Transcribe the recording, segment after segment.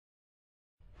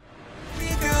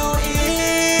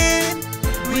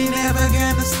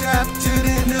never stop till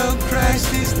they know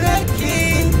Christ is the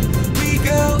King. We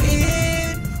go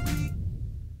in.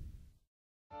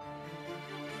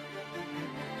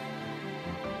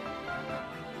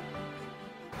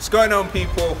 What's going on,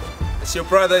 people? It's your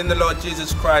brother in the Lord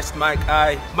Jesus Christ, Mike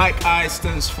I. Mike I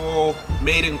stands for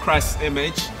Made in Christ's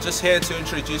Image. Just here to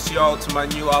introduce you all to my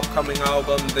new upcoming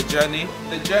album, The Journey.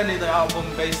 The Journey, the album,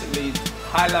 basically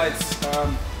highlights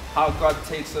how God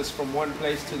takes us from one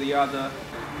place to the other,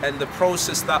 and the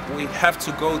process that we have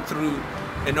to go through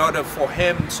in order for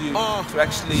Him to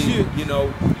actually, you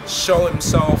know, show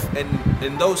Himself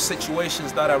in those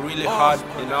situations that are really hard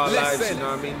in our lives, you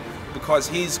know what I mean? Because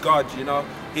He's God, you know.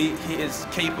 He is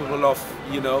capable of,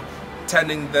 you know,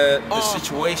 turning the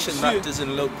situation that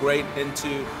doesn't look great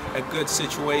into a good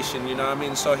situation, you know what I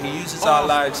mean? So He uses our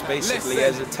lives basically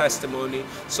as a testimony.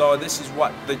 So this is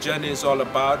what the journey is all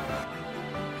about.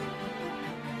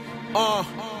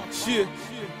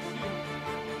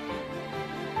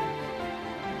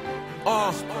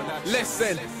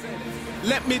 Listen,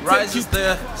 let me Rise is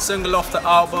the single off the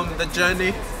album, The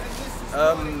Journey.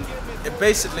 It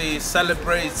basically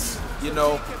celebrates, you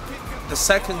know, the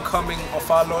second coming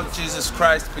of our Lord Jesus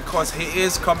Christ, because He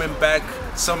is coming back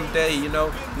someday, you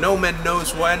know. No man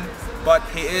knows when, but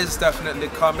He is definitely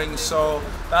coming, so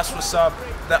that's what's up.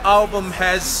 The album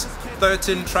has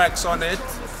 13 tracks on it.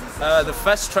 The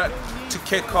first track to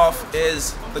kick off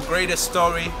is The Greatest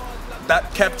Story,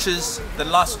 that captures the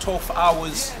last 12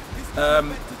 hours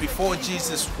before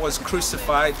Jesus was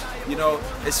crucified. You know,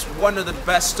 it's one of the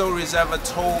best stories ever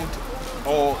told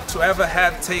or to ever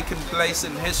have taken place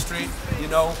in history, you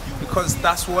know, because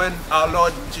that's when our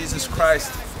Lord Jesus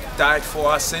Christ died for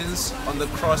our sins on the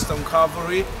cross on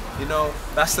Calvary. You know,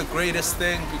 that's the greatest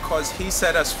thing, because He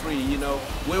set us free. You know,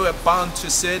 we were bound to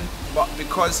sin, but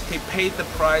because He paid the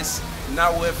price,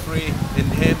 now we're free in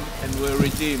Him and we're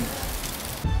redeemed.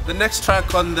 The next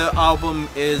track on the album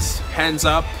is Hands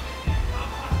Up,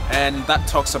 and that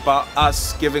talks about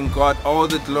us giving God all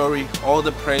the glory, all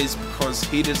the praise, because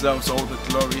He deserves all the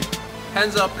glory.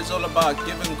 Hands Up is all about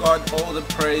giving God all the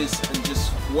praise and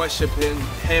just worshiping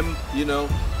Him, you know,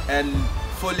 and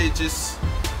fully just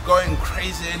going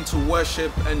crazy into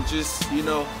worship and just, you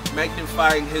know,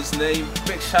 magnifying His name.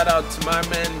 Big shout out to my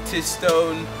man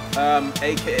T-Stone,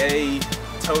 aka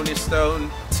Tony Stone.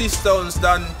 T-Stone's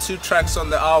done 2 tracks on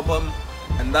the album,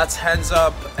 and that's Hands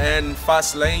Up and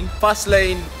Fast Lane. Fast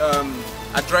Lane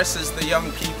addresses the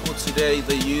young people today,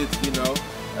 the youth, you know,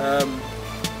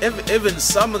 even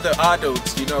some of the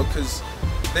adults, you know, because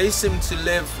they seem to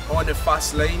live on a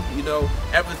fast lane, you know.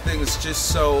 Everything's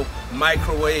just so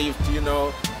microwaved, you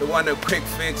know. They want a quick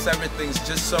fix, everything's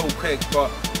just so quick.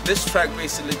 But this track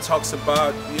basically talks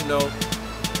about, you know,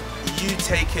 you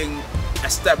taking a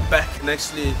step back and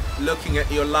actually looking at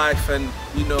your life and,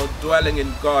 you know, dwelling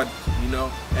in God, you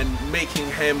know, and making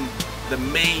Him the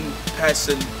main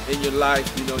person in your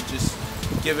life, you know, just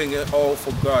giving it all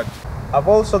for God. I've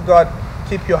also got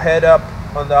Keep Your Head Up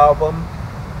on the album.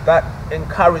 That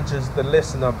encourages the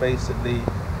listener, basically,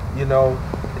 you know.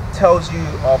 It tells you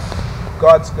of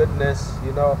God's goodness,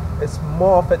 you know. It's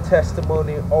more of a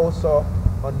testimony also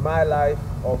on my life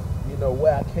of, you know,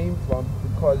 where I came from,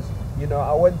 because, you know,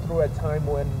 I went through a time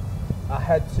when I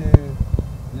had to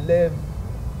live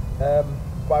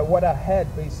by what I had,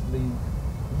 basically.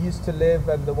 Used to live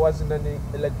and there wasn't any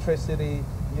electricity,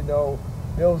 you know.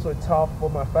 Bills were tough for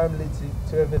my family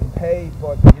to even pay,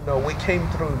 but, you know, we came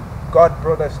through. God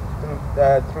brought us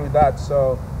through that,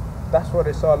 so that's what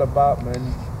it's all about,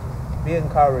 man. Be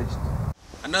encouraged.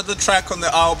 Another track on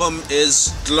the album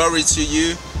is Glory to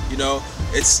You. You know,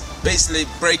 it's basically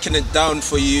breaking it down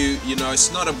for you. You know,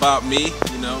 it's not about me,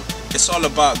 you know, it's all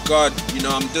about God. You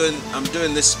know, I'm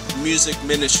doing this music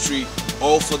ministry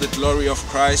all for the glory of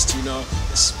Christ. You know,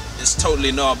 it's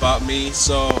totally not about me,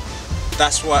 so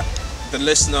that's what the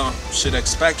listener should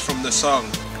expect from the song.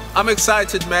 I'm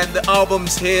excited, man. The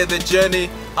album's here, The Journey,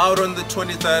 out on the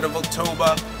 23rd of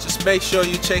October. Just make sure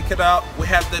you check it out. We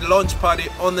have the launch party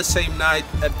on the same night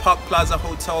at Park Plaza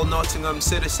Hotel, Nottingham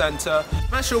City Centre.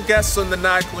 Special guests on the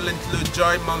night will include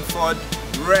Joy Mumford,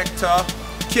 Rector,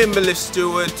 Kimberly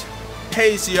Stewart,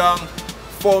 Hazeyung,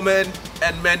 Foreman,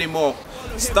 and many more.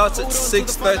 Starts at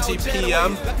 6:30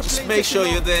 p.m. Just make sure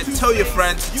you're there. Tell your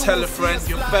friends, tell a friend,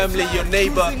 your family, your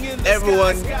neighbor,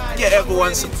 everyone. Get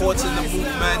everyone supporting the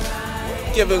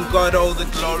movement. Giving God all the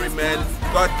glory, man.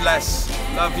 God bless.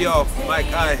 Love y'all.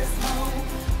 Mike I.